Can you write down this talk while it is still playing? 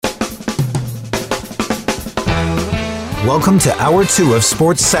Welcome to Hour 2 of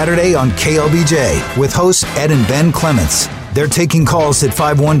Sports Saturday on KLBJ with hosts Ed and Ben Clements. They're taking calls at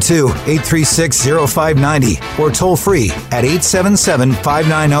 512-836-0590 or toll free at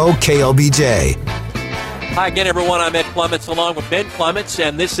 877-590-KLBJ. Hi again, everyone. I'm Ed Clements along with Ben Clements,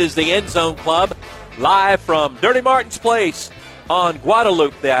 and this is the End Zone Club live from Dirty Martin's Place on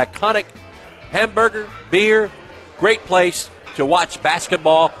Guadalupe, the iconic hamburger, beer, great place to watch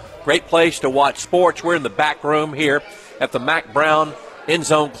basketball, great place to watch sports. We're in the back room here at the Mac Brown End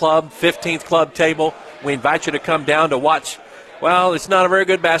Zone Club, 15th club table. We invite you to come down to watch, well, it's not a very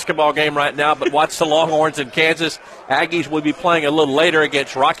good basketball game right now, but watch the Longhorns in Kansas. Aggies will be playing a little later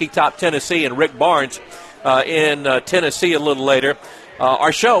against Rocky Top, Tennessee, and Rick Barnes in Tennessee a little later.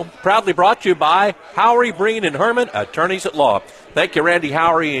 Our show proudly brought to you by Howery, Breen, and Herman, attorneys at law. Thank you, Randy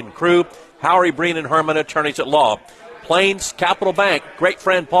Howery and crew. Howery, Breen, and Herman, attorneys at law. Plains Capital Bank, great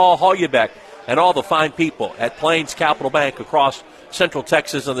friend Paul Holyebeck, and all the fine people at Plains Capital Bank across Central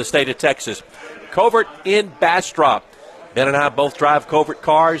Texas and the state of Texas. Covert in Bastrop. Ben and I both drive Covert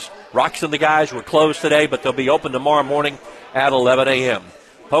cars. Rocks and the guys were closed today, but they'll be open tomorrow morning at 11 a.m.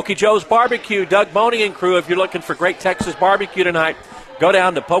 Pokey Joe's Barbecue, Doug Boney and crew. If you're looking for great Texas barbecue tonight, go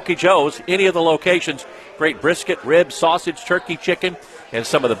down to Pokey Joe's, any of the locations. Great brisket, ribs, sausage, turkey, chicken, and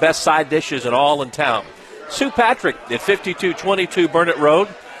some of the best side dishes and all in town. Sue Patrick at 5222 Burnett Road.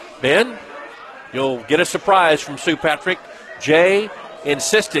 Ben, you'll get a surprise from Sue Patrick. Jay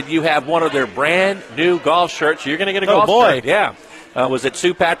insisted you have one of their brand new golf shirts. You're going to get a golf shirt. Yeah. Was at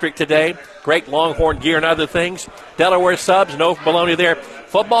Sue Patrick today. Great Longhorn gear and other things. Delaware subs, no bologna there.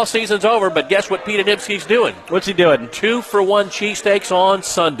 Football season's over, but guess what Pete Adamski's doing? What's he doing? 2-for-1 cheesesteaks on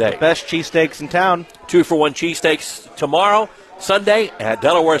Sunday. Best cheesesteaks in town. 2-for-1 cheesesteaks tomorrow, Sunday, at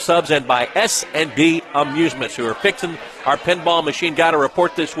Delaware Subs and by S&B Amusements, who are fixing our pinball machine. Got a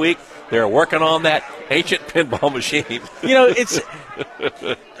report this week. They're working on that ancient pinball machine. You know, it's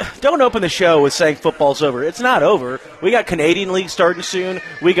don't open the show with saying football's over. It's not over. We got Canadian League starting soon.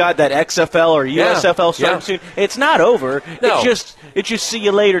 We got that XFL or USFL starting soon. It's not over. No. It's just see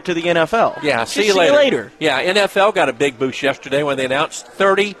you later to the NFL. Yeah, see you later. Yeah, NFL got a big boost yesterday when they announced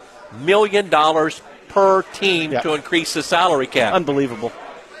 $30 million per team to increase the salary cap. Unbelievable.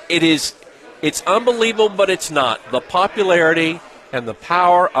 It's unbelievable, but it's not. The popularity and the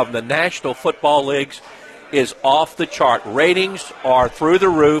power of the National Football Leagues is off the chart. Ratings are through the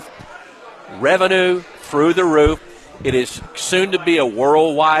roof. Revenue through the roof. It is soon to be a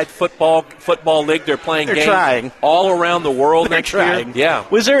worldwide football league. They're playing games all around the world next year. Yeah.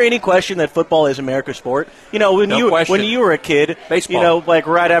 Was there any question that football is America's sport? You know, when you were a kid, baseball. You know, like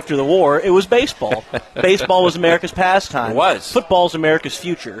right after the war, it was baseball. Baseball was America's pastime. It was. Football's America's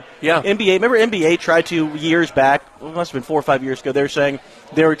future. Yeah. NBA. Remember NBA tried to years back. Well, it must have been 4 or 5 years ago. They were saying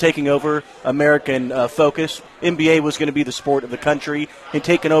they were taking over American focus. NBA was going to be the sport of the country and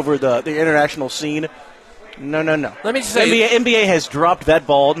taking over the international scene. No. Let me say, NBA has dropped that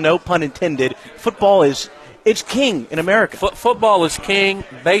ball. No pun intended. Football it's king in America. Football is king.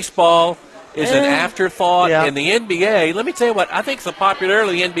 Baseball is an afterthought. And the NBA, let me tell you what, I think the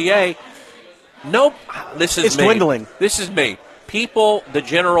popularity of the NBA, it's dwindling. This is me. People, the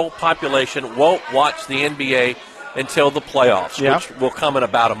general population, won't watch the NBA until the playoffs, which will come in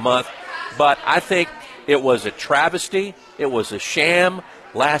about a month. But I think it was a travesty. It was a sham.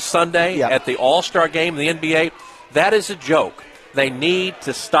 Last Sunday at the All-Star game in the NBA, that is a joke. They need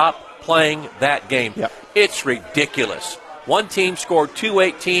to stop playing that game. It's ridiculous. One team scored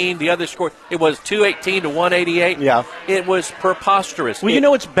 218, the other scored, it was 218 to 188. Yeah. It was preposterous. Well, you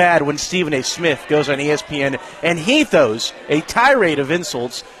know it's bad when Stephen A. Smith goes on ESPN and he throws a tirade of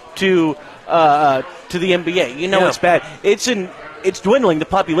insults to the NBA. You know it's bad. It's dwindling the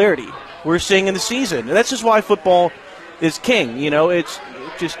popularity we're seeing in the season. And that's just why football is king. You know, it's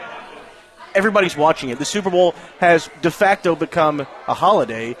just everybody's watching it. The Super Bowl has de facto become a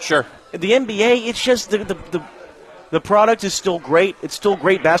holiday. Sure. The NBA, it's just the product is still great. It's still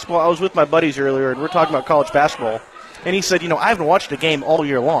great basketball. I was with my buddies earlier, and we're talking about college basketball. And he said, I haven't watched a game all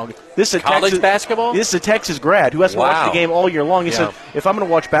year long. This is college basketball? This is a Texas grad who hasn't watched the game all year long. He said, if I'm going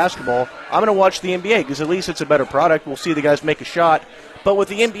to watch basketball, I'm going to watch the NBA because at least it's a better product. We'll see the guys make a shot. But with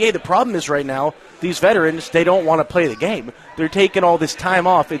the NBA, the problem is right now, these veterans, they don't want to play the game. They're taking all this time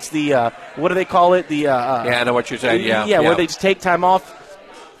off. It's the, what do they call it? I know what you're saying. Yeah, where they just take time off.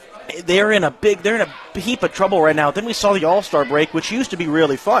 They're in a heap of trouble right now. Then we saw the All-Star break, which used to be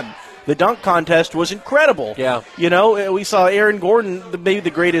really fun. The dunk contest was incredible. Yeah. We saw Aaron Gordon, maybe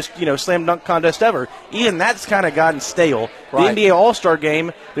the greatest, slam dunk contest ever. Even that's kind of gotten stale. Right. The NBA All-Star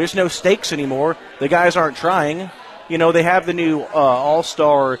game, there's no stakes anymore. The guys aren't trying. They have the new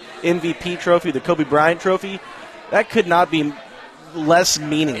All-Star MVP trophy, the Kobe Bryant trophy. that could not be less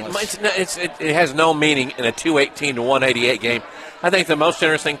meaningless. It has no meaning in a 218 to 188 game. I think the most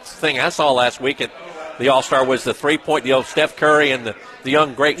interesting thing I saw last week at the All-Star was the 3-point deal. Steph Curry and the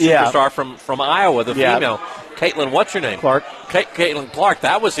young great superstar from Iowa, the female, Caitlin, what's her name? Clark. Caitlin Clark.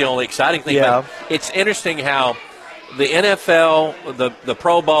 That was the only exciting thing. Yeah. But it's interesting how the NFL, the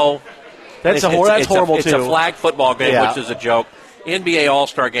Pro Bowl, that's horrible too. It's a flag football game, which is a joke. NBA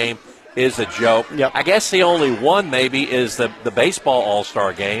All-Star game is a joke. Yep. I guess the only one maybe is the baseball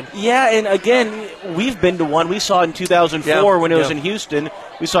All-Star game. Yeah, and again, we've been to one. We saw it in 2004 when it was in Houston.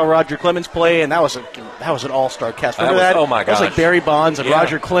 We saw Roger Clemens play, and that was an All-Star cast. Remember that? Oh, my gosh. That was like Barry Bonds and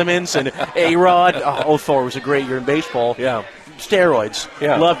Roger Clemens and A-Rod. 04 was a great year in baseball. Yeah. Steroids.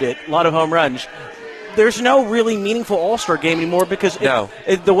 Yeah. Loved it. A lot of home runs. There's no really meaningful All-Star game anymore because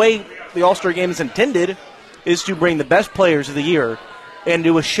the way the All-Star game is intended is to bring the best players of the year and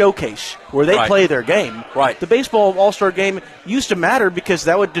do a showcase where they play their game. Right. The baseball All-Star game used to matter because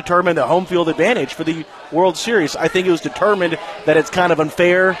that would determine the home field advantage for the World Series. I think it was determined that it's kind of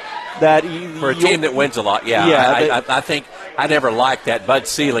unfair that for a team that wins a lot. I think I never liked that. Bud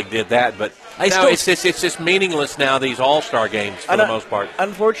Selig did that, but it's just meaningless now. These All-Star games for the most part.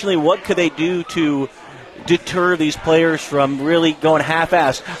 Unfortunately, what could they do to deter these players from really going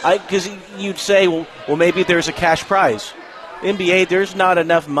half-assed? Because you'd say, well, maybe there's a cash prize. NBA, there's not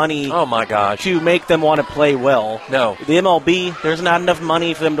enough money to make them want to play well. No. The MLB, there's not enough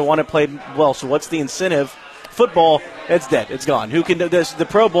money for them to want to play well. So what's the incentive? Football, it's dead. It's gone. Who can do this? The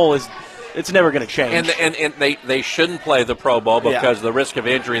Pro Bowl it's never going to change. And they shouldn't play the Pro Bowl because of the risk of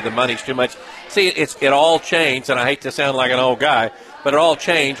injury, the money's too much. See, it all changed, and I hate to sound like an old guy, but it all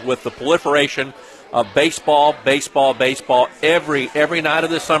changed with the proliferation of baseball every night of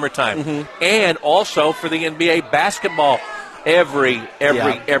the summertime. And also for the NBA basketball every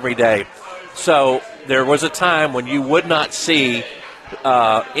day. So there was a time when you would not see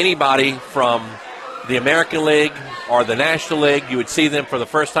anybody from the American League or the National League. You would see them for the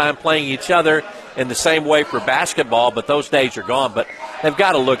first time playing each other in the same way for basketball, but those days are gone. But they've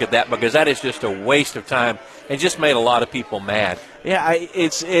got to look at that because that is just a waste of time and just made a lot of people mad. Yeah,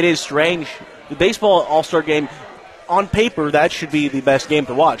 it is strange. The baseball All-Star game, on paper, that should be the best game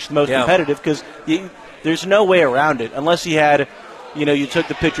to watch, the most competitive, because there's no way around it. Unless you had, you took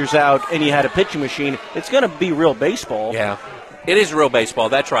the pitchers out and you had a pitching machine, it's going to be real baseball. Yeah, it is real baseball.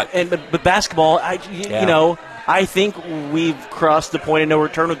 That's right. But basketball, I think we've crossed the point of no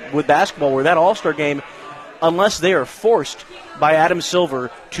return with basketball, where that All-Star game, unless they are forced by Adam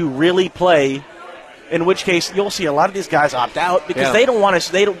Silver to really play, in which case you'll see a lot of these guys opt out because they don't want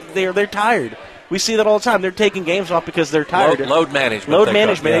to. They're tired. We see that all the time. They're taking games off because they're tired. Load management. Load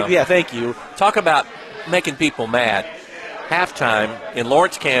management. Yeah, thank you. Talk about making people mad. Halftime in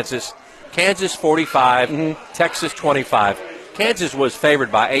Lawrence, Kansas 45, Texas 25. Kansas was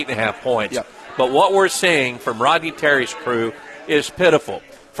favored by 8.5 points. Yep. But what we're seeing from Rodney Terry's crew is pitiful.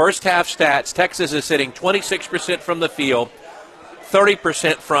 First half stats, Texas is hitting 26% from the field,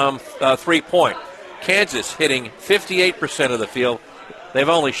 30% from 3-point. Kansas hitting 58% of the field. They've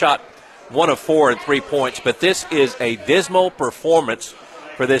only shot 1 of 4 and 3 points, but this is a dismal performance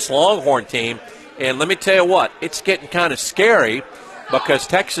for this Longhorn team. And let me tell you what, it's getting kind of scary because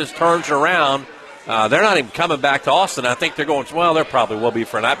Texas turns around. They're not even coming back to Austin. I think they're going, well, they probably will be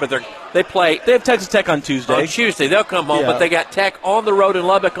for a night, but they have Texas Tech on Tuesday. On Tuesday, they'll come home, but they got Tech on the road in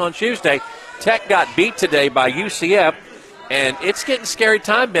Lubbock on Tuesday. Tech got beat today by UCF, and it's getting scary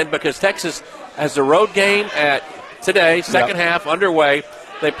time, Ben, because Texas has a road game today, second half underway.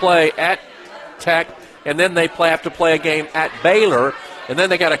 They play at Tech, and then they have to play a game at Baylor, and then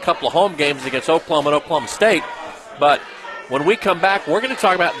they got a couple of home games against Oklahoma and Oklahoma State. But when we come back, we're going to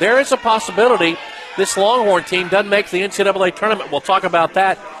talk about there is a possibility this Longhorn team doesn't make the NCAA tournament. We'll talk about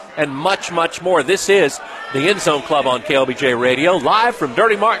that and much, much more. This is the End Zone Club on KLBJ Radio, live from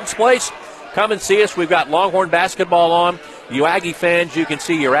Dirty Martin's Place. Come and see us. We've got Longhorn basketball on. You Aggie fans, you can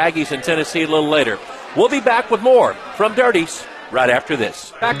see your Aggies in Tennessee a little later. We'll be back with more from Dirties right after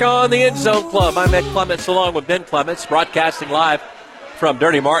this. Back on the End Zone Club, I'm Ed Clements along with Ben Clements, broadcasting live from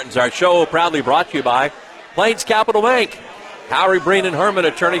Dirty Martin's. Our show proudly brought to you by Plains Capital Bank, Howery, Breen, and Herman,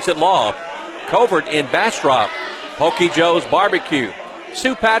 attorneys at law, Covert in Bastrop, Pokey Joe's Barbecue,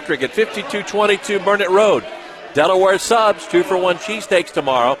 Sue Patrick at 5222 Burnett Road, Delaware Subs, 2-for-1 cheesesteaks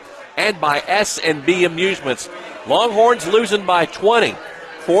tomorrow, and by S&B Amusements. Longhorns losing by 20,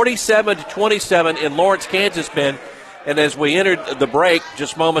 47-27 in Lawrence, Kansas, Ben. And as we entered the break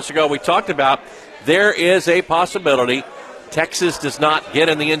just moments ago, we talked about there is a possibility Texas does not get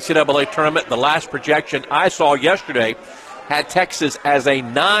in the NCAA tournament. The last projection I saw yesterday had Texas as a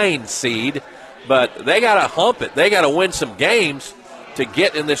 9 seed but they got to hump it. They got to win some games to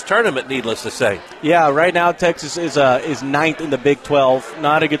get in this tournament, needless to say. Yeah, right now Texas is ninth in the Big 12.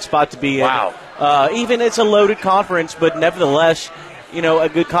 Not a good spot to be in. Wow. Even it's a loaded conference, but nevertheless, a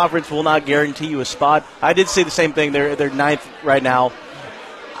good conference will not guarantee you a spot. I did say the same thing. They're ninth right now,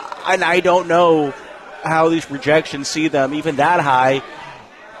 and I don't know how these projections see them even that high.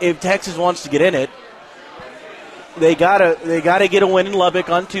 If Texas wants to get in it, they gotta get a win in Lubbock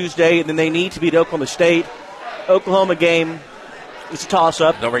on Tuesday, and then they need to beat Oklahoma State. Oklahoma game. It's a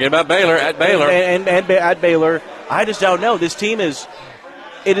toss-up. Don't forget about Baylor at Baylor. And at Baylor. I just don't know. This team it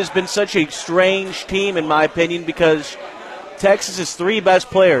has been such a strange team, in my opinion, because Texas's three best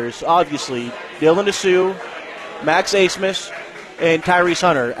players, obviously, Dylan DeSue, Max Asmus, and Tyrese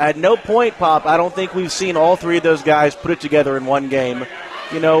Hunter. At no point, Pop, I don't think we've seen all three of those guys put it together in one game.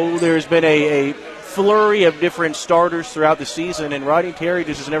 There's been a flurry of different starters throughout the season, and Rodney Terry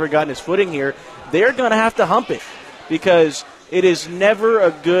just has never gotten his footing here. They're going to have to hump it because it is never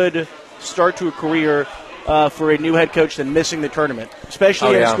a good start to a career for a new head coach than missing the tournament,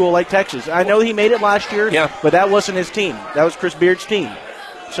 especially at a school like Texas. I know he made it last year, but that wasn't his team. That was Chris Beard's team.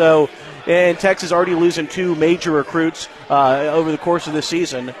 So, and Texas already losing two major recruits over the course of the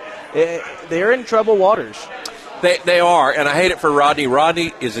season. They're in troubled waters. They are, and I hate it for Rodney.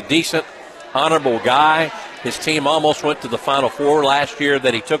 Rodney is a decent, honorable guy. His team almost went to the Final Four last year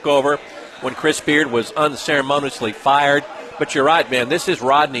that he took over when Chris Beard was unceremoniously fired. But you're right, man. This is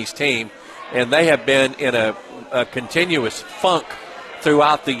Rodney's team, and they have been in a continuous funk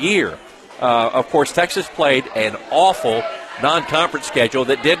throughout the year. Of course, Texas played an awful non-conference schedule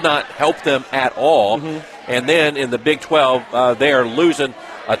that did not help them at all. Mm-hmm. And then in the Big 12, they are losing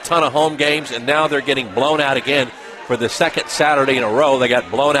a ton of home games, and now they're getting blown out again for the second Saturday in a row. They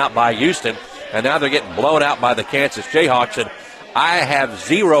got blown out by Houston, and now they're getting blown out by the Kansas Jayhawks. And I have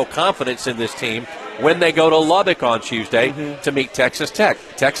zero confidence in this team when they go to Lubbock on Tuesday to meet Texas Tech.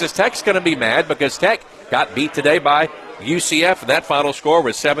 Texas Tech's going to be mad because Tech got beat today by UCF, and that final score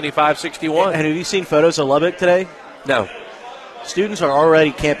was 75-61. And have you seen photos of Lubbock today? No. Students are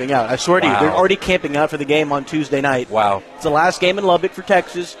already camping out. I swear to you, they're already camping out for the game on Tuesday night. Wow. It's the last game in Lubbock for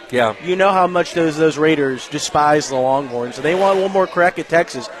Texas. Yeah. You know how much those Raiders despise the Longhorns, and they want one more crack at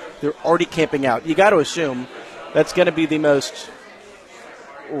Texas. They're already camping out. You got to assume that's going to be the most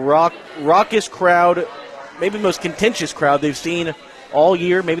raucous crowd, maybe the most contentious crowd they've seen all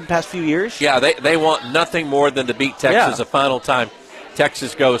year, maybe the past few years. Yeah, they want nothing more than to beat Texas a final time.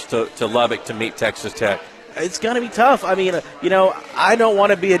 Texas goes to Lubbock to meet Texas Tech. It's going to be tough. I mean, I don't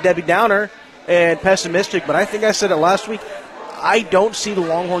want to be a Debbie Downer and pessimistic, but I think I said it last week. I don't see the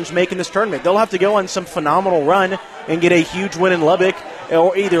Longhorns making this tournament. They'll have to go on some phenomenal run and get a huge win in Lubbock,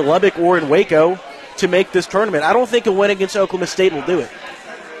 or either Lubbock or in Waco, to make this tournament. I don't think a win against Oklahoma State will do it.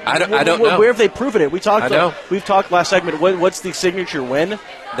 I don't know. Where have they proven it? We've talked last segment. What's the signature win?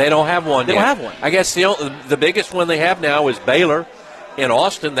 They don't have one. They don't have one. I guess the biggest one they have now is Baylor in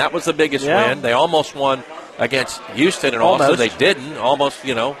Austin. That was the biggest win. They almost won against Houston, and also they didn't. Almost,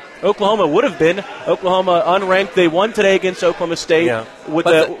 Oklahoma would have been. Oklahoma unranked. They won today against Oklahoma State with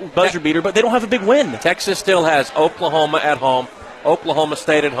the buzzer beater, but they don't have a big win. Texas still has Oklahoma at home, Oklahoma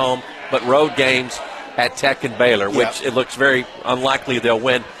State at home, but road games at Tech and Baylor, which it looks very unlikely they'll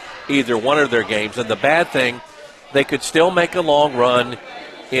win either one of their games. And the bad thing, they could still make a long run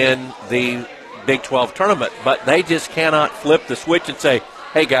in the Big 12 tournament, but they just cannot flip the switch and say,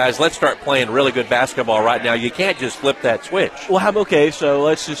 hey, guys, let's start playing really good basketball right now. You can't just flip that switch. Well, so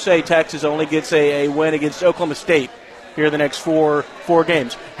let's just say Texas only gets a win against Oklahoma State here in the next four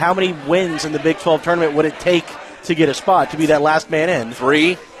games. How many wins in the Big 12 tournament would it take to get a spot, to be that last man in?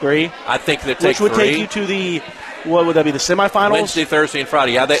 Three. I think that Which would take you to the, what would that be, the semifinals? Wednesday, Thursday, and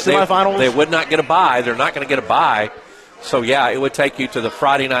Friday. Yeah, semifinals? They would not get a bye. They're not going to get a bye. So, it would take you to the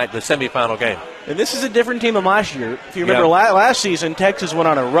Friday night, the semifinal game. And this is a different team than last year. If you remember last season, Texas went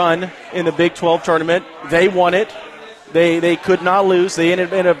on a run in the Big 12 tournament. They won it. They could not lose. They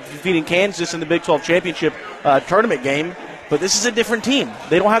ended up defeating Kansas in the Big 12 championship tournament game. But this is a different team.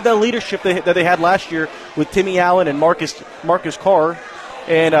 They don't have that leadership that they had last year with Timmy Allen and Marcus Carr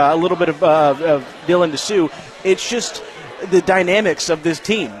and a little bit of Dylan DeSue. It's just the dynamics of this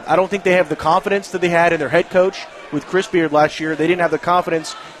team. I don't think they have the confidence that they had in their head coach with Chris Beard last year. They didn't have the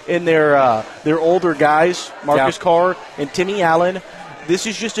confidence in their older guys, Marcus Carr and Timmy Allen. This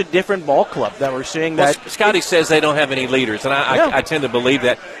is just a different ball club that we're seeing. Scotty says they don't have any leaders, and I tend to believe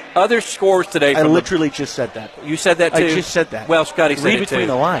that. Other scores today. I literally just said that. You said that too? I just said that. Well, Scotty said it too. Read between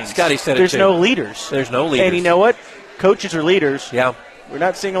the lines. Scotty said There's it too. no leaders. There's no leaders. And you know what? Coaches are leaders. Yeah. We're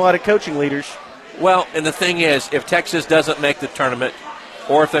not seeing a lot of coaching leaders. Well, and the thing is, if Texas doesn't make the tournament,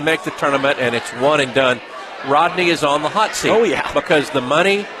 or if they make the tournament and it's one and done, Rodney is on the hot seat. Oh, yeah. Because the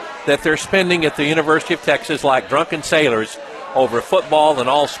money that they're spending at the University of Texas, like drunken sailors, over football and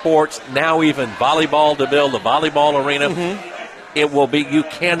all sports, now even volleyball to build a volleyball arena, it will be, you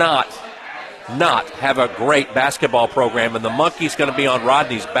cannot not have a great basketball program. And the monkey's going to be on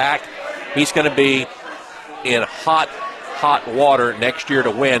Rodney's back. He's going to be in hot water next year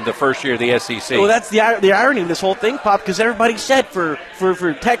to win the first year of the SEC. Well, that's the irony of this whole thing, Pop, because everybody said for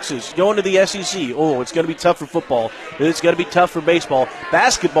Texas going to the SEC, it's going to be tough for football. It's going to be tough for baseball.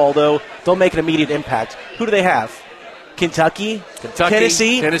 Basketball, though, they'll make an immediate impact. Who do they have? Kentucky,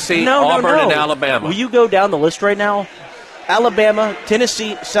 Tennessee, Auburn, and Alabama. Will you go down the list right now? Alabama,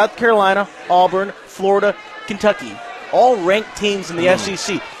 Tennessee, South Carolina, Auburn, Florida, Kentucky, all ranked teams in the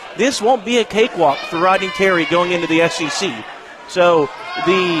SEC. This won't be a cakewalk for Rodney Terry going into the SEC. So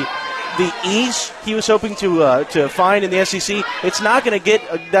the ease he was hoping to find in the SEC, it's not going to get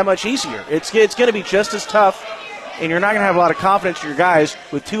that much easier. It's going to be just as tough, and you're not going to have a lot of confidence in your guys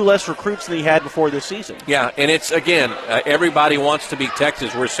with 2 less recruits than you had before this season. Yeah, and it's, again, everybody wants to beat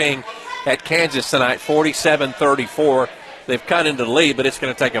Texas. We're seeing at Kansas tonight, 47-34. They've cut into the lead, but it's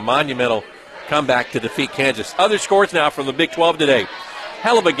going to take a monumental comeback to defeat Kansas. Other scores now from the Big 12 today.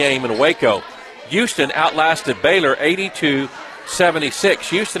 Hell of a game in Waco. Houston outlasted Baylor 82-76.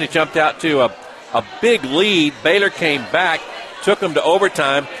 Houston had jumped out to a big lead. Baylor came back, took them to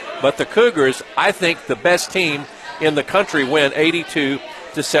overtime, but the Cougars, I think the best team in the country, win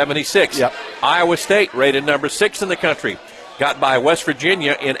 82-76. Yep. Iowa State, rated number 6 in the country, got by West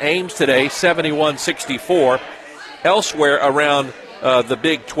Virginia in Ames today, 71-64. Elsewhere around the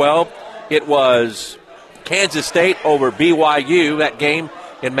Big 12, it was Kansas State over BYU, that game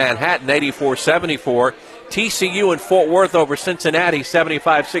in Manhattan, 84-74. TCU and Fort Worth over Cincinnati,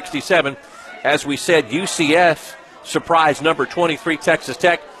 75-67. As we said, UCF surprised number 23 Texas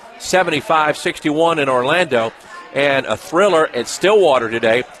Tech, 75-61 in Orlando. And a thriller at Stillwater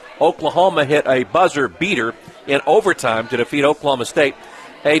today. Oklahoma hit a buzzer beater in overtime to defeat Oklahoma State,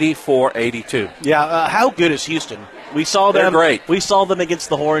 84-82. Yeah, how good is Houston? We saw them. They're great. We saw them against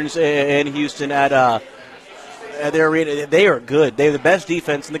the Horns in Houston at their arena. They are good. They have the best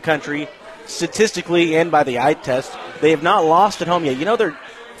defense in the country, statistically and by the eye test. They have not lost at home yet. You know, there are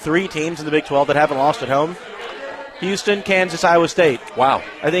 3 teams in the Big 12 that haven't lost at home: Houston, Kansas, Iowa State. Wow.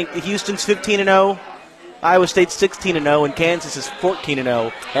 I think Houston's 15-0. Iowa State's 16-0, and Kansas is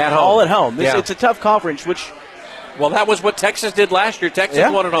 14-0. At home. All at home. Yeah. It's a tough conference, which... Well, that was what Texas did last year.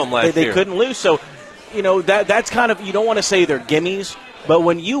 Texas won at home last year. They couldn't lose. So, you know, that's kind of... You don't want to say they're gimmies, but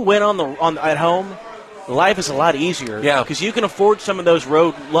when you win at home, life is a lot easier. Yeah. Because you can afford some of those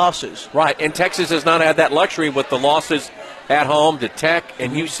road losses. Right, and Texas has not had that luxury with the losses at home to Tech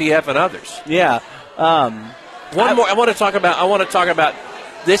and UCF and others. Yeah. One more I want to talk about.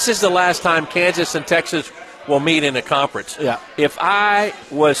 This is the last time Kansas and Texas will meet in a conference. Yeah. If I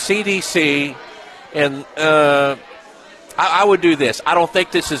was CDC, and I would do this. I don't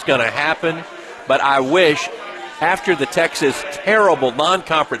think this is going to happen, but I wish after the Texas terrible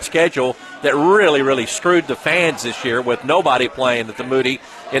non-conference schedule that really, really screwed the fans this year with nobody playing at the Moody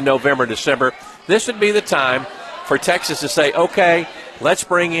in November, December, this would be the time for Texas to say, okay, let's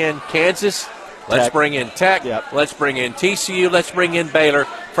bring in Kansas, let's bring in Tech, let's bring in TCU, let's bring in Baylor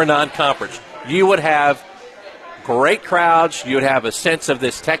for non-conference. You would have great crowds. You would have a sense of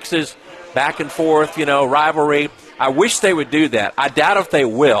this Texas back and forth, rivalry. I wish they would do that. I doubt if they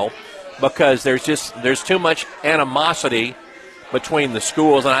will, because there's too much animosity between the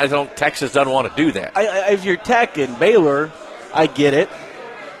schools, and Texas doesn't want to do that. If you're Tech and Baylor, I get it.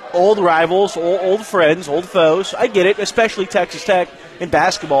 Old rivals, old friends, old foes. I get it, especially Texas Tech in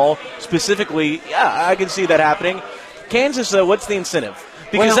basketball specifically. Yeah, I can see that happening. Kansas, though, what's the incentive?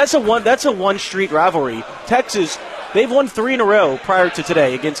 Because that's a one-street rivalry. Texas, they've won 3 in a row prior to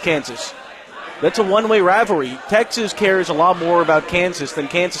today against Kansas. That's a one-way rivalry. Texas cares a lot more about Kansas than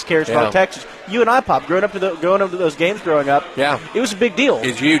Kansas cares about Texas. You and I, Pop, going up to those games growing up, it was a big deal.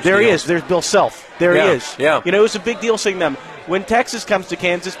 It's huge. There he is. There's Bill Self. There he is. Yeah. It was a big deal seeing them. When Texas comes to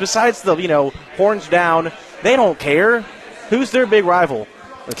Kansas, besides the, horns down, they don't care. Who's their big rival?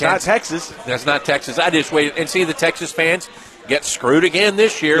 It's not Texas. That's not Texas. I just wait and see the Texas fans get screwed again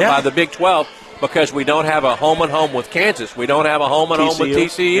this year by the Big 12 because we don't have a home-and-home with Kansas. We don't have a home-and-home with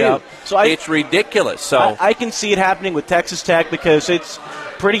TCU. Yeah. So it's ridiculous. So I can see it happening with Texas Tech because it's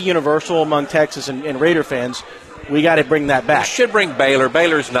pretty universal among Texas and Raider fans. We got to bring that back. We should bring Baylor.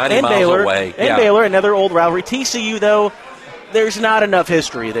 Baylor's 90 miles away. And Baylor, another old rivalry. TCU, though, there's not enough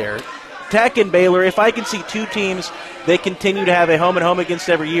history there. Tech and Baylor, if I can see 2 teams, they continue to have a home-and-home against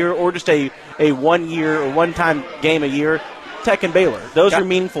every year or just a 1-year or one-time game a year, Tech and Baylor. Those are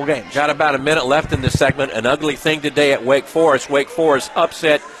meaningful games. Got about a minute left in this segment. An ugly thing today at Wake Forest. Wake Forest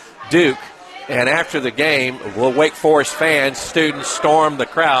upset Duke. And after the game, Wake Forest fans, students stormed the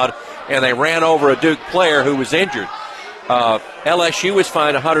crowd, and they ran over a Duke player who was injured. LSU was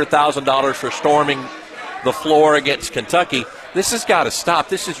fined $100,000 for storming the floor against Kentucky. This has got to stop.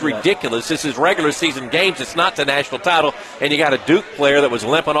 This is ridiculous. This is regular season games. It's not the national title, and you got a Duke player that was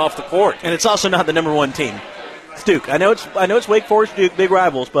limping off the court. And it's also not the number one team. It's Duke. I know it's Wake Forest, Duke, big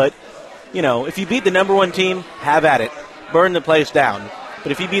rivals, but if you beat the number one team, have at it. Burn the place down.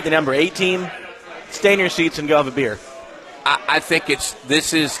 But if you beat the number 8 team, stay in your seats and go have a beer. I think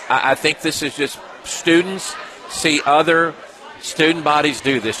this is just students see other student bodies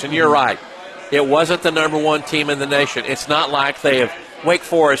do this, and you're right. It wasn't the number one team in the nation. It's not like Wake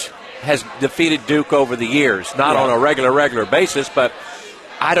Forest has defeated Duke over the years, not on a regular basis, but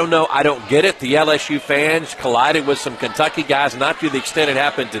I don't know. I don't get it. The LSU fans collided with some Kentucky guys, not to the extent it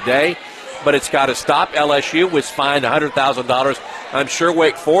happened today, but it's got to stop. LSU was fined $100,000. I'm sure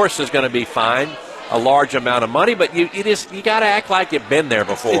Wake Forest is going to be fined a large amount of money, but you got to act like you've been there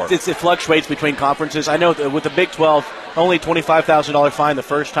before. It fluctuates between conferences. I know with the Big 12, only $25,000 fine the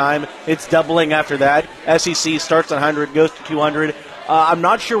first time. It's doubling after that. SEC starts at 100, goes to 200. I'm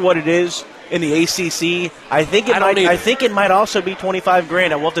not sure what it is in the ACC. I think it might also be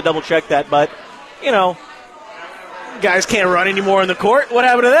 $25,000. I will have to double check that, but guys can't run anymore in the court. What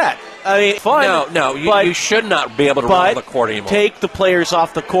happened to that? I mean, fun. No, you should not be able to run on the court anymore. Take the players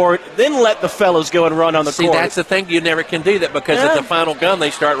off the court, then let the fellows go and run on the court. See, that's the thing. You never can do that because at the final gun they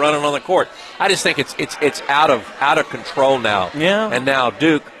start running on the court. I just think it's out of control now. Yeah. And now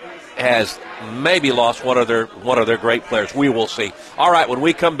Duke has maybe lost one of their great players. We will see. All right, when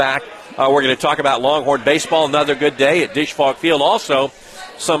we come back, we're going to talk about Longhorn baseball. Another good day at Dish Falk Field. Also,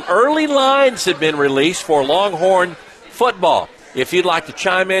 some early lines have been released for Longhorn football. If you'd like to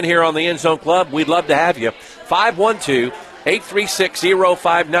chime in here on the End Zone Club, we'd love to have you.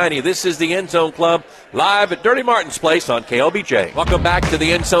 512-836-0590. This is the End Zone Club live at Dirty Martin's Place on KLBJ. Welcome back to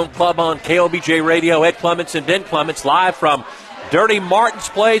the End Zone Club on KLBJ Radio. Ed Clements and Ben Clements live from Dirty Martin's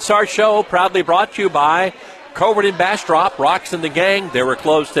Place. Our show proudly brought to you by Covert and Bastrop, Rocks and the Gang. They were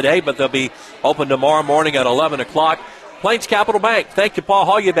closed today, but they'll be open tomorrow morning at 11 o'clock. Plains Capital Bank. Thank you, Paul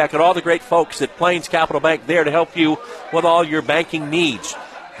Holyebeck, and all the great folks at Plains Capital Bank there to help you with all your banking needs.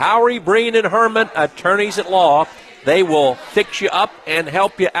 Howery, Breen, and Herman, attorneys at law. They will fix you up and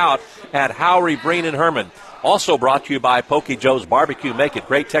help you out at Howery, Breen, and Herman. Also brought to you by Pokey Joe's Barbecue. Make it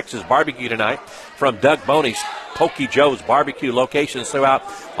great Texas barbecue tonight from Doug Boney's Pokey Joe's Barbecue locations throughout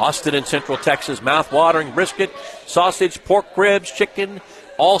Austin and Central Texas. Mouth-watering brisket, sausage, pork ribs, chicken,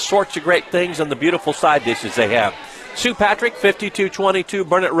 all sorts of great things, and the beautiful side dishes they have. Sue Patrick, 5222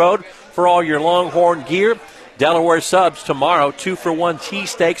 Burnett Road for all your Longhorn gear. Delaware Subs tomorrow, 2-for-1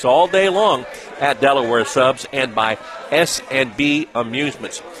 cheesesteaks all day long at Delaware Subs and by S&B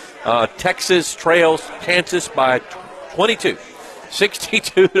Amusements. Texas trails Kansas by 22,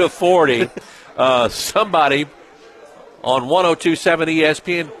 62-40. Somebody on 102.7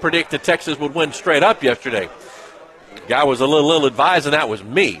 ESPN predicted Texas would win straight up yesterday. Guy was a little advised, and that was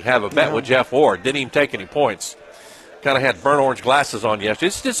me. Have a bet with Jeff Ward. Didn't even take any points. Kind of had burnt orange glasses on yesterday.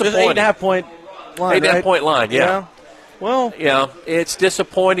 It's disappointing. 8.5 point line. 8.5 point line, yeah. Well, yeah, it's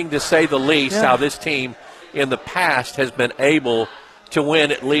disappointing to say the least how this team in the past has been able to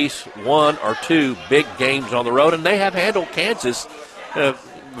win at least one or two big games on the road, and they have handled Kansas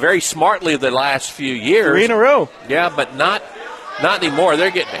very smartly the last few years. 3 in a row. Yeah, but not anymore. They're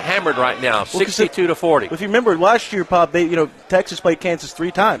getting hammered right now, 62-40. If you remember last year, Pop, Texas played Kansas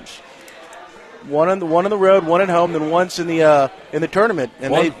 3 times. One on the road, one at home, then once in the tournament,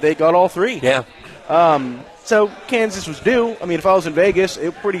 and they got all 3. Yeah. So Kansas was due. I mean, if I was in Vegas,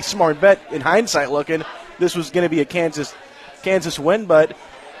 a pretty smart bet in hindsight looking. This was going to be a Kansas win, but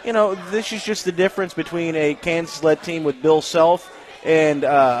this is just the difference between a Kansas-led team with Bill Self and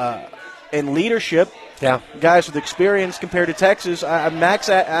leadership. Yeah. Guys with experience compared to Texas. Max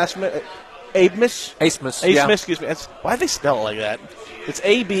Asmus. Excuse me. Why do they spell it like that? It's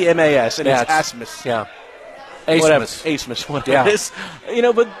A-B-M-A-S, and it's Asmus. Yeah. Asmus, whatever it is.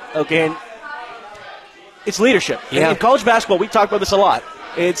 But, okay, and it's leadership. Yeah. In college basketball, we talk about this a lot.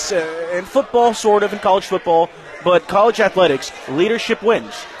 It's in football, sort of, in college football, but college athletics, leadership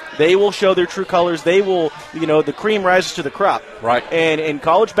wins. They will show their true colors. They will, the cream rises to the crop. Right. And in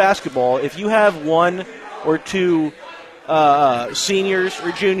college basketball, if you have 1 or 2 seniors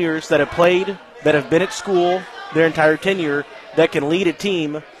or juniors that have played, that have been at school their entire tenure, that can lead a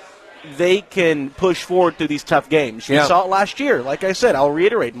team, they can push forward through these tough games. We saw it last year. Like I said, I'll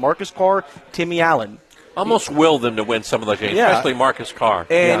reiterate, Marcus Carr, Timmy Allen. almost will them to win some of those games, especially Marcus Carr.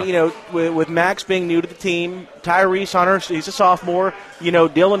 And, with Max being new to the team, Tyrese Hunter, he's a sophomore.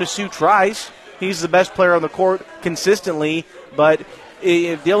 Dylan DeSue tries. He's the best player on the court consistently. But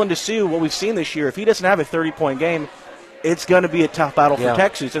if Dylan DeSue, what we've seen this year, if he doesn't have a 30-point game, it's going to be a tough battle for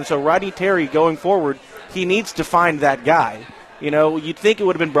Texas. And so Rodney Terry, going forward, he needs to find that guy. You'd think it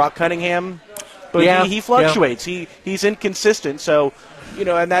would have been Brock Cunningham, but he fluctuates. He's inconsistent. So,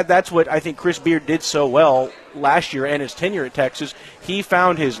 and that's what I think Chris Beard did so well last year and his tenure at Texas. He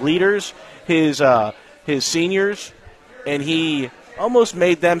found his leaders, his seniors, and he almost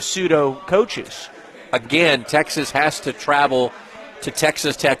made them pseudo-coaches. Again, Texas has to travel to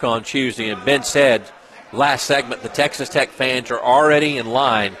Texas Tech on Tuesday, and Ben said last segment the Texas Tech fans are already in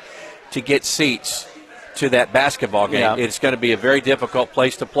line to get seats to that basketball game. Yeah. It's going to be a very difficult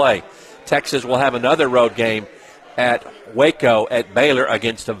place to play. Texas will have another road game at Waco at Baylor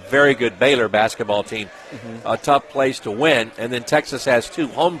against a very good Baylor basketball team, a tough place to win. And then Texas has 2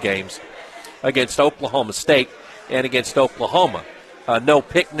 home games against Oklahoma State and against Oklahoma. No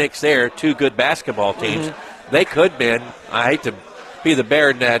picnics there, 2 good basketball teams. They could, Ben, I hate to be the bearer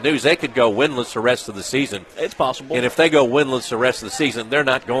in that news, they could go winless the rest of the season. It's possible. And if they go winless the rest of the season, they're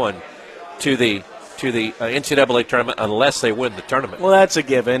not going to the NCAA tournament unless they win the tournament. Well, that's a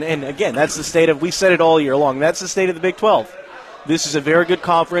given. And, again, that's the state of – we said it all year long. That's the state of the Big 12. This is a very good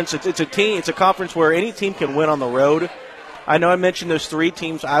conference. It's a conference where any team can win on the road. I know I mentioned those 3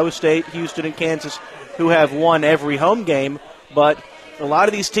 teams, Iowa State, Houston, and Kansas, who have won every home game. But a lot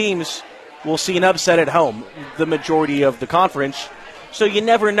of these teams will see an upset at home, the majority of the conference. So you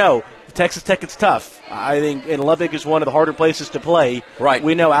never know. Texas Tech, it's tough. I think and Lubbock is one of the harder places to play. Right.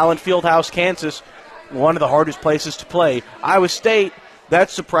 We know Allen Fieldhouse, Kansas, one of the hardest places to play. Iowa State,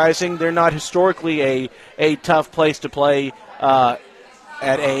 that's surprising. They're not historically a tough place to play at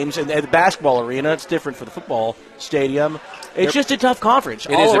Ames. And at the basketball arena, it's different for the football stadium. It's just a tough conference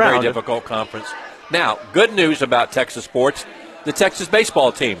all around. It is a very difficult conference. Now, good news about Texas sports, the Texas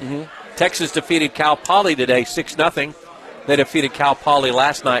baseball team. Texas defeated Cal Poly today 6-0. They defeated Cal Poly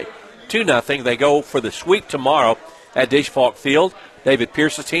last night 2-0. They go for the sweep tomorrow at Dish Falk Field. David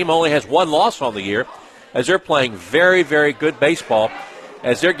Pierce's team only has 1 loss on the year as they're playing very, very good baseball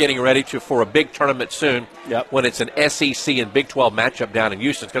as they're getting ready for a big tournament soon when it's an SEC and Big 12 matchup down in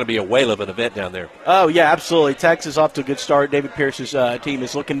Houston. It's going to be a whale of an event down there. Oh, yeah, absolutely. Texas off to a good start. David Pierce's team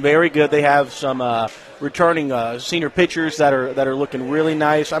is looking very good. They have some returning senior pitchers that are looking really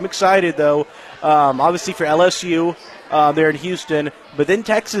nice. I'm excited, though, obviously for LSU. There in Houston. But then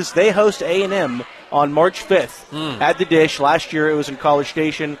Texas, they host A&M on March 5th at the Dish. Last year it was in College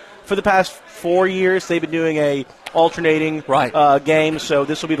Station. For the past 4 years, they've been doing a alternating game. So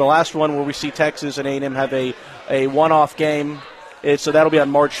this will be the last one where we see Texas and A&M have a one-off game. So that'll be on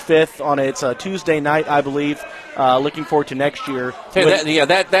March 5th. It's a Tuesday night, I believe. Looking forward to next year.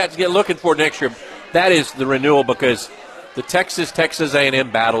 That's looking forward to next year. That is the renewal because the Texas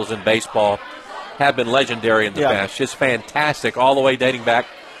A&M battles in baseball have been legendary in the past. Just fantastic, all the way dating back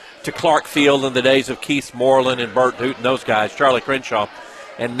to Clark Field in the days of Keith Moreland and Bert Hooten, those guys, Charlie Crenshaw.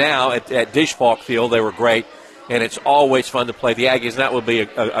 And now at Dish Falk Field, they were great, and it's always fun to play the Aggies, and that will be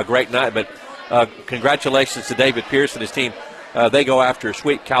a great night. But congratulations to David Pierce and his team. They go after a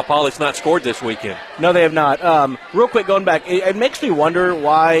sweep. Cal Poly's not scored this weekend. No, they have not. Real quick, going back, it makes me wonder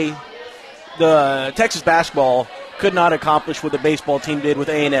why the Texas basketball could not accomplish what the baseball team did with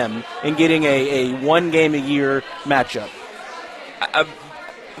A&M in getting a one-game-a-year matchup.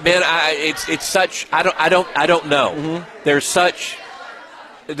 Ben, it's such. I don't know.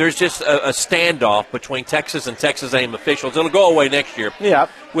 There's just a standoff between Texas and Texas A&M officials. It'll go away next year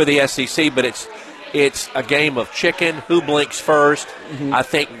with the SEC, but it's a game of chicken. Who blinks first? I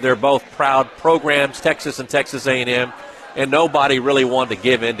think they're both proud programs, Texas and Texas A&M. And nobody really wanted to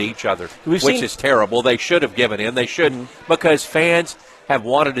give in to each other, which is terrible. They should have given in. They shouldn't, because fans have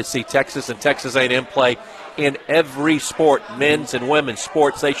wanted to see Texas and Texas A&M play in every sport, men's and women's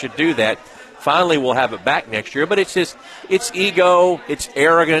sports. They should do that. Finally, we'll have it back next year. But it's ego, it's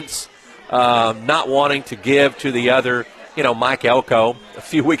arrogance, not wanting to give to the other. Mike Elko, a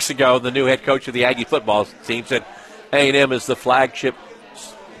few weeks ago, the new head coach of the Aggie football team, said A&M is the flagship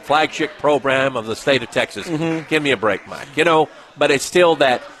program of the state of Texas. Give me a break, Mike. But it's still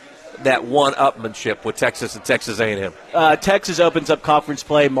that one-upmanship with Texas and Texas A&M. Texas opens up conference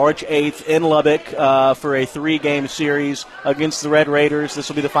play March 8th in Lubbock for a 3-game series against the Red Raiders. This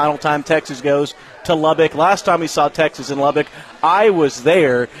will be the final time Texas goes to Lubbock. Last time we saw Texas in Lubbock, I was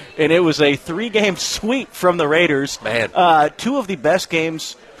there, and it was a 3-game sweep from the Raiders. Man. 2 of the best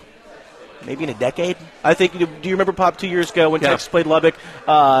games maybe in a decade. I think. Do you remember, Pop, 2 years ago when Texas played Lubbock?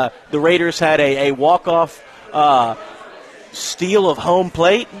 The Raiders had a walk-off steal of home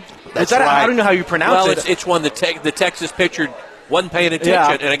plate. That's right. I don't know how you pronounce it. Well, it's one the Texas pitcher wasn't paying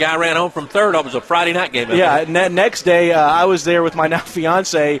attention, and a guy ran home from third. It was a Friday night game. Next day, I was there with my now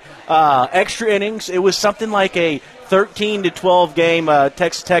fiance. Extra innings. It was something like a 13-12 game.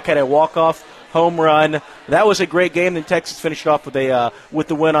 Texas Tech had a walk-off home run. That was a great game. Then Texas finished off with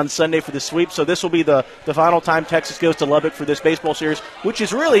the win on Sunday for the sweep. So this will be the final time Texas goes to Lubbock for this baseball series, which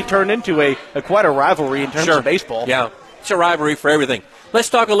has really turned into a quite a rivalry in terms of baseball. Yeah, it's a rivalry for everything. Let's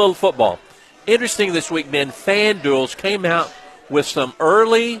talk a little football. Interesting this week, Ben. FanDuel's came out with some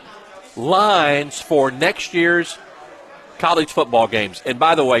early lines for next year's college football games. And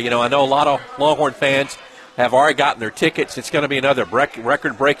by the way, I know a lot of Longhorn fans have already gotten their tickets. It's going to be another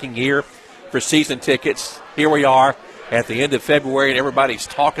record-breaking year for season tickets. Here we are at the end of February, and everybody's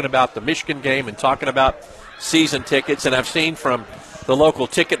talking about the Michigan game and talking about season tickets. And I've seen from the local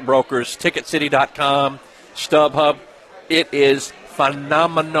ticket brokers, TicketCity.com, StubHub, it is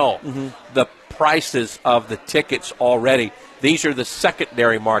phenomenal, the prices of the tickets already. These are the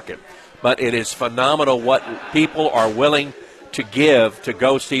secondary market, but it is phenomenal what people are willing to give to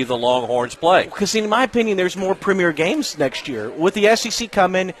go see the Longhorns play. Because in my opinion, there's more premier games next year. With the SEC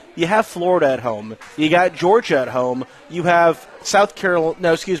coming, you have Florida at home. You got Georgia at home. You have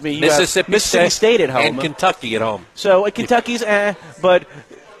Mississippi State at home. And Kentucky at home. So Kentucky's but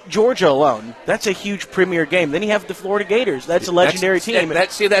Georgia alone, that's a huge premier game. Then you have the Florida Gators. That's a legendary team.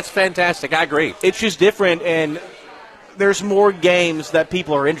 That's fantastic. I agree. It's just different, and there's more games that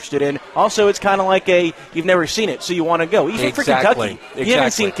people are interested in. Also, it's kind of like you've never seen it, so you want to go. Even for Kentucky. You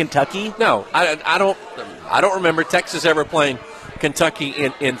haven't seen Kentucky? No, I don't remember Texas ever playing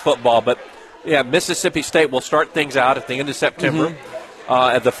Kentucky in football. But, yeah, Mississippi State will start things out at the end of September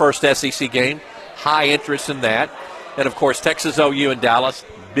at the first SEC game. High interest in that. And, of course, Texas OU and Dallas,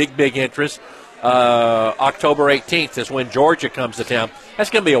 big interest. October 18th is when Georgia comes to town. That's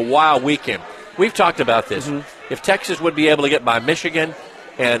going to be a wild weekend. We've talked about this. If Texas would be able to get by Michigan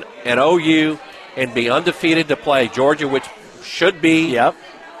and OU and be undefeated to play Georgia, which should be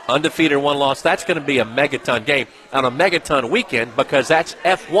undefeated one loss, that's going to be a megaton game on a megaton weekend because that's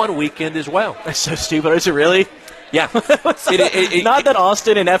F1 weekend as well. That's so stupid. Is it really? Yeah. Not that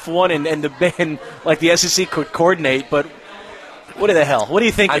Austin and F1 and the band like the SEC could coordinate, but what the hell? What are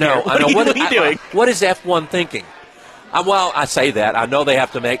you thinking? I know. What are you doing? What is F1 thinking? Well, I say that. I know they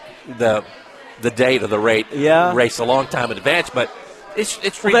have to make the date of the race a long time in advance, but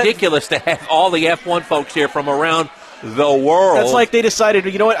it's ridiculous to have all the F1 folks here from around the world. That's like they decided,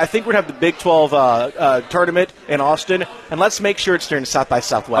 you know what, I think we're going to have the Big 12 tournament in Austin, and let's make sure it's during South by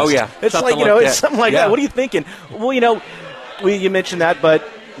Southwest. Oh, yeah. It's something it's something like that. What are you thinking? Well, you mentioned that, but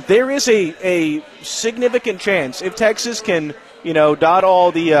there is a significant chance if Texas can, dot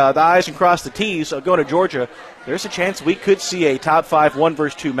all the I's and cross the T's going to Georgia, there's a chance we could see a top 5 1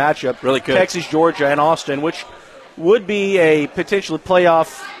 versus 2 matchup. Really could. Texas, Georgia, and Austin, which would be a potentially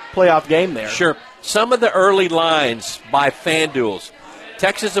playoff game there. Sure. Some of the early lines by FanDuel's.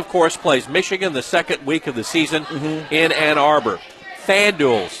 Texas, of course, plays Michigan the second week of the season in Ann Arbor.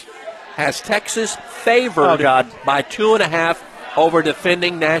 FanDuel's has Texas favored by 2.5 over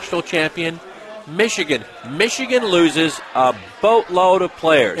defending national champion Michigan. Michigan loses a boatload of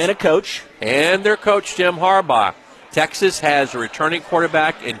players. And a coach. And their coach, Jim Harbaugh. Texas has a returning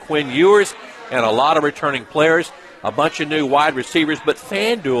quarterback in Quinn Ewers and a lot of returning players, a bunch of new wide receivers, but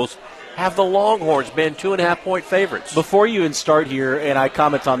FanDuel's have the Longhorns been 2.5-point favorites. Before you even start here, and I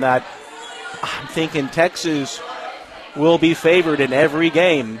comment on that, I'm thinking Texas will be favored in every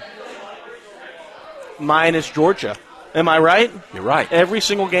game minus Georgia. Am I right? You're right. Every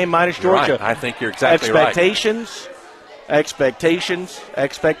single game minus Georgia. Right. I think you're exactly right. Expectations.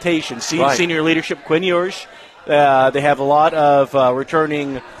 Right. Senior leadership, Quinn Ewers. They have a lot of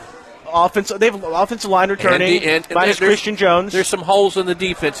returning offensive. They have offensive line returning, and minus Christian Jones. There's some holes in the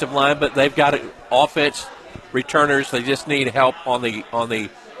defensive line, but they've got offense returners. They just need help on the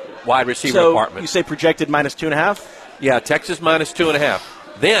wide receiver department. You say projected minus 2.5? Yeah, Texas minus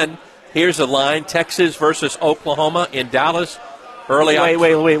 2.5. Then here's a line: Texas versus Oklahoma in Dallas. Wait.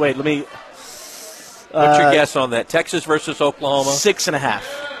 Let me. What's your guess on that? Texas versus Oklahoma. 6.5.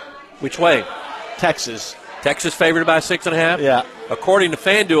 Which way? Texas. Texas favored by 6.5? Yeah. According to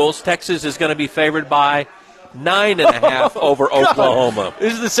FanDuel's, Texas is going to be favored by 9.5 over Oklahoma.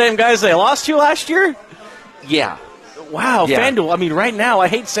 This is the same guys they lost to last year? Yeah. Wow, yeah. FanDuel. I mean, right now, I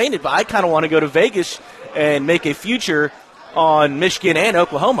hate saying it, but I kind of want to go to Vegas and make a future on Michigan and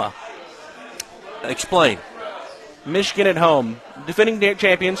Oklahoma. Explain. Michigan at home. Defending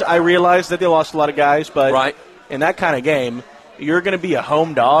champions, I realize that they lost a lot of guys, but in that kind of game, you're going to be a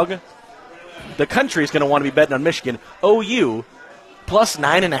home dog. The country is going to want to be betting on Michigan. OU, plus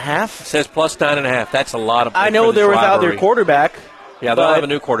 9.5. It says plus 9.5. That's a lot of points. I know they're without their quarterback. Yeah, they'll have a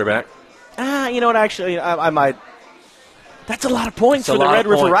new quarterback. You know what, actually, I might. That's a lot of points for the Red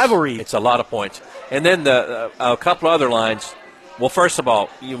River rivalry. It's a lot of points. And then a couple other lines. Well, first of all,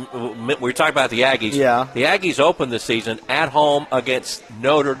 we talked about the Aggies. Yeah. The Aggies opened the season at home against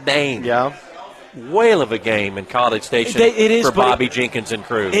Notre Dame. Yeah. Whale of a game in College Station it is, for Bobby Jenkins and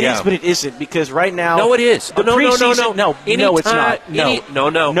crew. It is, but it isn't, because right now... No, it is. No, it's not.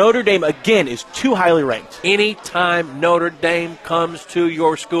 No. Notre Dame, again, is too highly ranked. Anytime Notre Dame comes to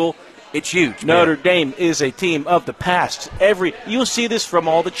your school, it's huge. Notre Dame is a team of the past. You'll see this from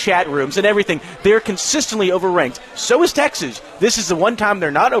all the chat rooms and everything. They're consistently overranked. So is Texas. This is the one time they're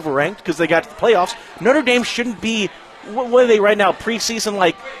not overranked because they got to the playoffs. Notre Dame shouldn't be... What are they right now? Preseason,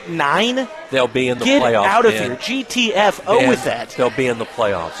 like 9? They'll be in the playoffs. Get out of Ben. here. GTFO with that. They'll be in the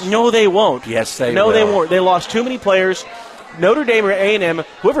playoffs. No, they won't. Yes, they will. No, they won't. They lost too many players. Notre Dame or A&M,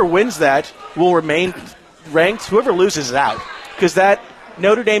 whoever wins that will remain ranked. Whoever loses is out. Because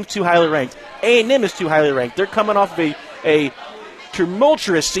Notre Dame's too highly ranked. A&M is too highly ranked. They're coming off of a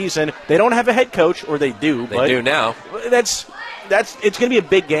tumultuous season. They don't have a head coach, or they do. They do now. It's going to be a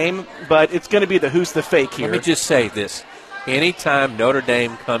big game, but it's going to be the who's the fake here. Let me just say this. Anytime Notre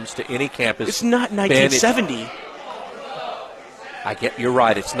Dame comes to any campus... It's not 1970. You're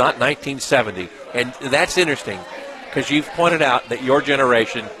right. It's not 1970. And that's interesting because you've pointed out that your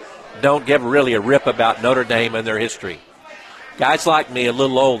generation don't give really a rip about Notre Dame and their history. Guys like me, a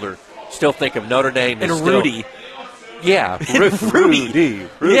little older, still think of Notre Dame and as Rudy. Yeah, Rudy.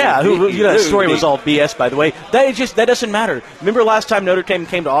 Yeah, that story was all BS, by the way. That doesn't matter. Remember last time Notre Dame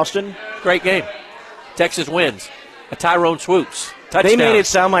came to Austin? Great game. Texas wins. A Tyrone Swoops touchdown. They made it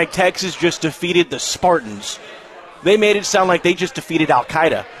sound like Texas just defeated the Spartans. They made it sound like they just defeated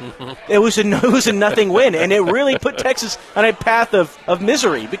Al-Qaeda. It was a nothing win, and it really put Texas on a path of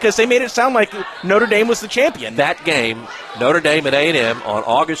misery because they made it sound like Notre Dame was the champion. That game, Notre Dame and A&M on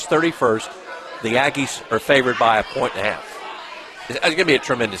August 31st, the Aggies are favored by 1.5. It's going to be a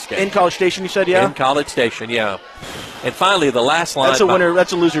tremendous game. In College Station, you said, yeah? In College Station, yeah. And finally, the last line. That's a winner.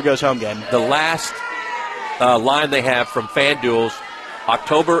 That's a loser goes home game. The last line they have from FanDuel's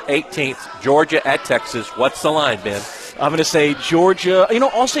October 18th, Georgia at Texas. What's the line, Ben? I'm going to say Georgia.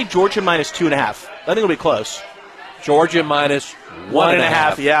 I'll say Georgia minus 2.5. I think it'll be close. Georgia minus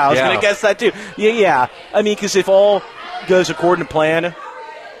 1.5. Yeah, I was going to guess that too. Yeah. I mean, because if all goes according to plan,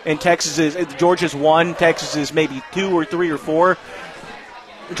 and Georgia's 1, Texas is maybe 2 or 3 or 4.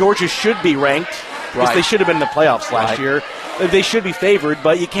 Georgia should be ranked because they should have been in the playoffs last year. They should be favored,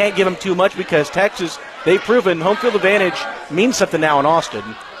 but you can't give them too much because Texas, they've proven home field advantage means something now in Austin.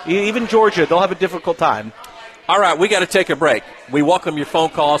 Even Georgia, they'll have a difficult time. All right, we got to take a break. We welcome your phone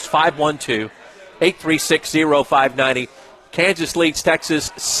calls, 512-836-0590. Kansas leads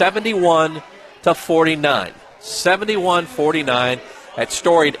Texas 71-49. 71-49 at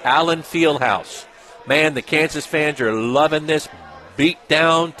storied Allen Fieldhouse. Man, the Kansas fans are loving this beat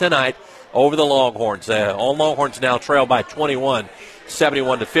down tonight over the Longhorns. Longhorns now trail by 21,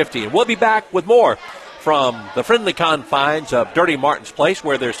 71-50. And we'll be back with more from the friendly confines of Dirty Martin's Place,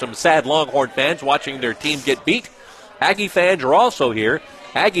 where there's some sad Longhorn fans watching their team get beat. Aggie fans are also here.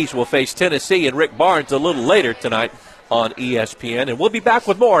 Aggies will face Tennessee and Rick Barnes a little later tonight on ESPN. And we'll be back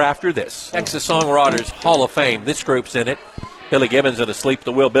with more after this. Texas Songwriters Hall of Fame. This group's in it. Billy Gibbons and Asleep at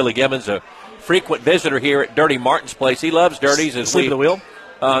the Wheel. Billy Gibbons, a frequent visitor here at Dirty Martin's Place. He loves Dirties. Asleep at the Wheel?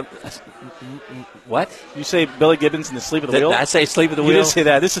 What? You say Billy Gibbons and the Sleep at the Wheel? Did I say Sleep at the Wheel? You didn't say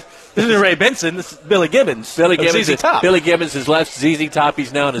that. This is Ray Benson. This is Billy Gibbons. Billy Gibbons. ZZ Top. Billy Gibbons has left ZZ Top.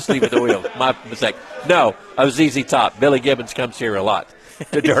 He's now in Asleep at the Wheel. My mistake. No, of ZZ Top. Billy Gibbons comes here a lot.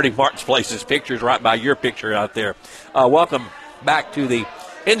 The Dirty Martin's Place. His picture's right by your picture out there. Welcome back to the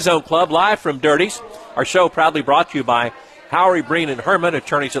End Zone Club, live from Dirty's. Our show proudly brought to you by Howery, Breen, and Herman,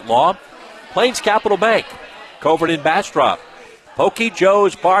 attorneys at law. Plains Capital Bank, Covert and Bastrop, Pokey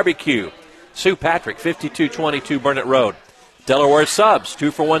Joe's Barbecue, Sue Patrick, 5222 Burnett Road, Delaware Subs,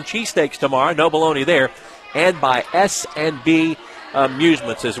 2-for-1 cheesesteaks tomorrow, no baloney there, and by S&B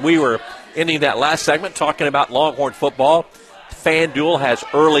Amusements. As we were ending that last segment talking about Longhorn football, FanDuel has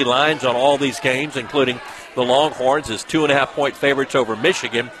early lines on all these games, including the Longhorns as 2.5-point favorites over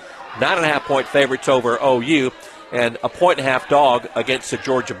Michigan, 9.5-point favorites over OU, and a 1.5 dog against the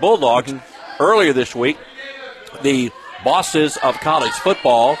Georgia Bulldogs. Earlier this week, the bosses of college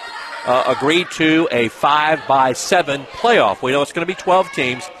football agreed to a 5-by-7 playoff. We know it's going to be 12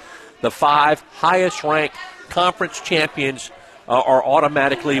 teams. The 5 highest-ranked conference champions are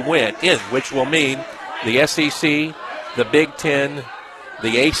automatically in, which will mean the SEC, the Big Ten,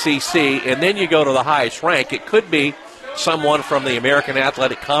 the ACC, and then you go to the highest rank. It could be someone from the American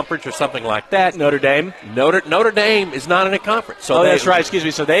Athletic Conference or something like that. Notre Dame. Notre Dame is not in a conference. So that's right. Excuse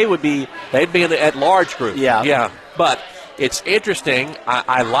me. So they'd be in the at-large group. Yeah. But it's interesting.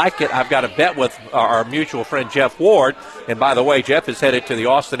 I like it. I've got a bet with our mutual friend Jeff Ward. And by the way, Jeff is headed to the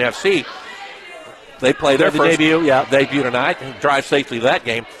Austin FC. They play their first debut tonight and drive safely to that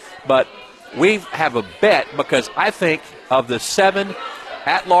game. But we have a bet because I think of the 7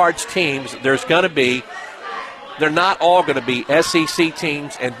 at-large teams, there's going to be – they're not all going to be SEC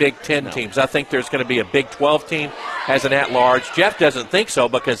teams and Big Ten teams. I think there's going to be a Big 12 team as an at-large. Jeff doesn't think so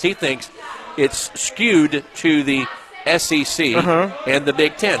because he thinks it's skewed to the SEC and the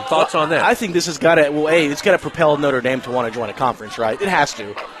Big Ten. Thoughts on that? I think this has got to it's got to propel Notre Dame to want to join a conference, right? It has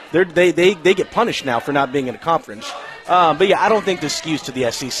to. They get punished now for not being in a conference. But yeah, I don't think this skews to the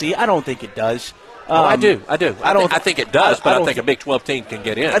SEC. I don't think it does. I do. I think it does, but I think a Big 12 team can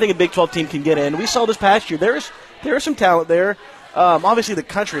get in. I think a Big 12 team can get in. We saw this past year. There is some talent there. Obviously, the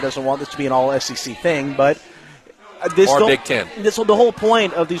country doesn't want this to be an all-SEC thing, but Big Ten. The whole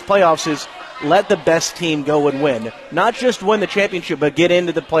point of these playoffs is let the best team go and win. Not just win the championship, but get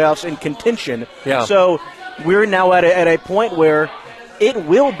into the playoffs in contention. Yeah. So we're now at a point where it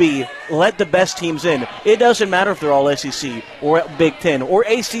will be let the best teams in. It doesn't matter if they're all SEC or Big Ten or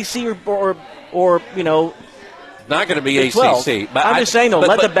ACC or not going to be Big 12. ACC. But I'm just saying, though,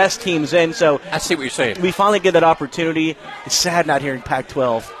 let the best teams in. So I see what you're saying. We finally get that opportunity. It's sad not hearing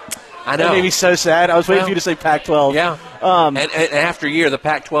Pac-12. I know. That made me so sad. I was waiting for you to say Pac-12. Yeah. And after a year, the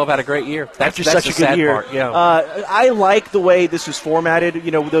Pac-12 had a great year. After such a good year. Part, yeah. I like the way this is formatted.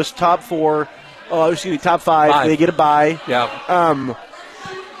 Those top 5, they get a bye. Yeah.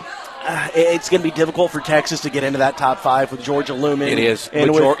 It's going to be difficult for Texas to get into that top 5 with Georgia looming. It is.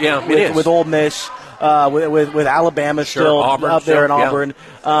 And with Ole Miss, with Alabama still Auburn, up there in yeah.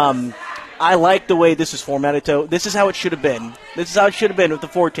 Auburn. I like the way this is formatted. So this is how it should have been. This is how it should have been with the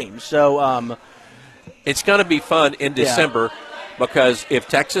 4 teams. So it's going to be fun in December because if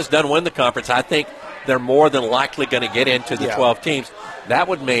Texas doesn't win the conference, I think they're more than likely going to get into the 12 teams. That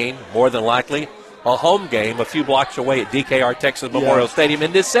would mean more than likely a home game a few blocks away at DKR Texas Memorial Stadium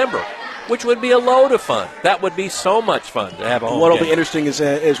in December, which would be a load of fun. That would be so much fun to have a home What'll game. be interesting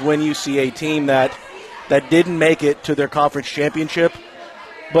is when you see a team that didn't make it to their conference championship,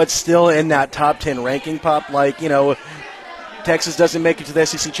 but still in that top 10 ranking pop. Like, Texas doesn't make it to the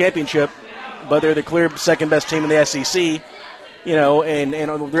SEC championship, but they're the clear second best team in the SEC, and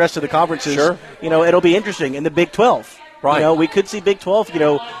the rest of the conferences. Sure. It'll be interesting. In the Big 12. Right. We could see Big 12,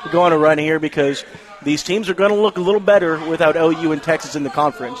 go on a run here because these teams are going to look a little better without OU and Texas in the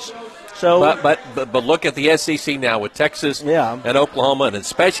conference. So, but look at the SEC now with Texas and Oklahoma, and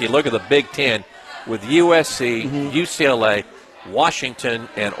especially look at the Big Ten with USC, UCLA, Washington,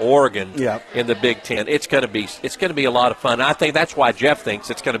 and Oregon in the Big Ten. It's going to be a lot of fun. I think that's why Jeff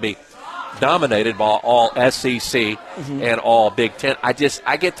thinks it's going to be dominated by all SEC and all Big Ten. I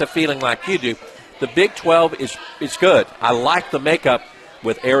get the feeling like you do. The Big 12 is good. I like the makeup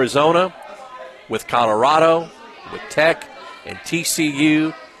with Arizona, with Colorado, with Tech, and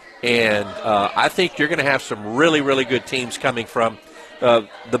TCU, and I think you're going to have some really, really good teams coming from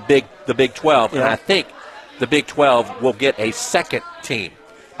the Big 12, and I think the Big 12 will get a second team.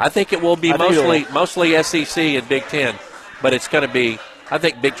 I think it will be mostly SEC and Big 10, but it's going to be. I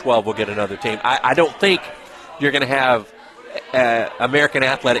think Big 12 will get another team. I don't think you're going to have American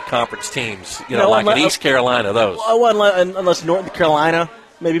Athletic Conference teams, like in East Carolina, those. Unless North Carolina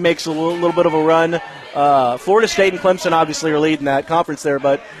maybe makes a little bit of a run. Florida State and Clemson obviously are leading that conference there,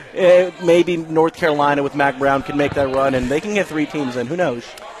 but maybe North Carolina with Mac Brown can make that run, and they can get 3 teams in. Who knows?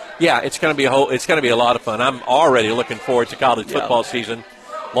 Yeah, it's going to be a lot of fun. I'm already looking forward to college football season.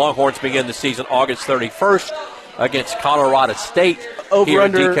 Longhorns begin the season August 31st against Colorado State here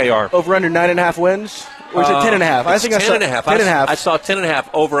at DKR. Over under 9.5 wins. Or is it 10.5? I think 10.5. 10.5. I saw 10.5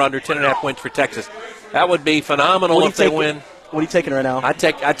 over under 10.5 wins for Texas. That would be phenomenal if they win. What are you taking right now? I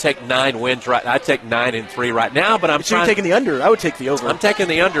take 9 wins right. I take 9 and 3 right now, but you're taking the under. I would take the over. I'm taking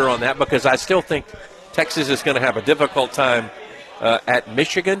the under on that because I still think Texas is going to have a difficult time at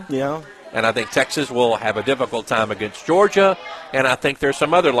Michigan. Yeah. And I think Texas will have a difficult time against Georgia, and I think there's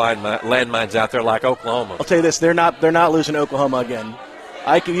some other landmines out there like Oklahoma. I'll tell you this: they're not losing Oklahoma again.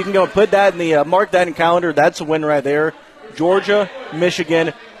 You can go and put that in the mark that in calendar. That's a win right there. Georgia,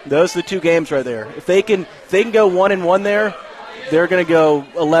 Michigan, those are the 2 games right there. If they can go 1-1 there, they're going to go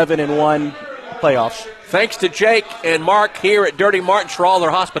 11-1 playoffs. Thanks to Jake and Mark here at Dirty Martin's for all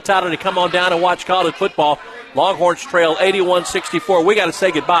their hospitality. Come on down and watch college football. Longhorns trail 81-64. We got to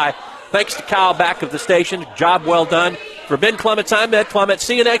say goodbye. Thanks to Kyle back of the station. Job well done. For Ben Clements, I'm Ed Clements.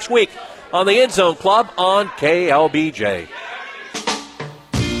 See you next week on the End Zone Club on KLBJ.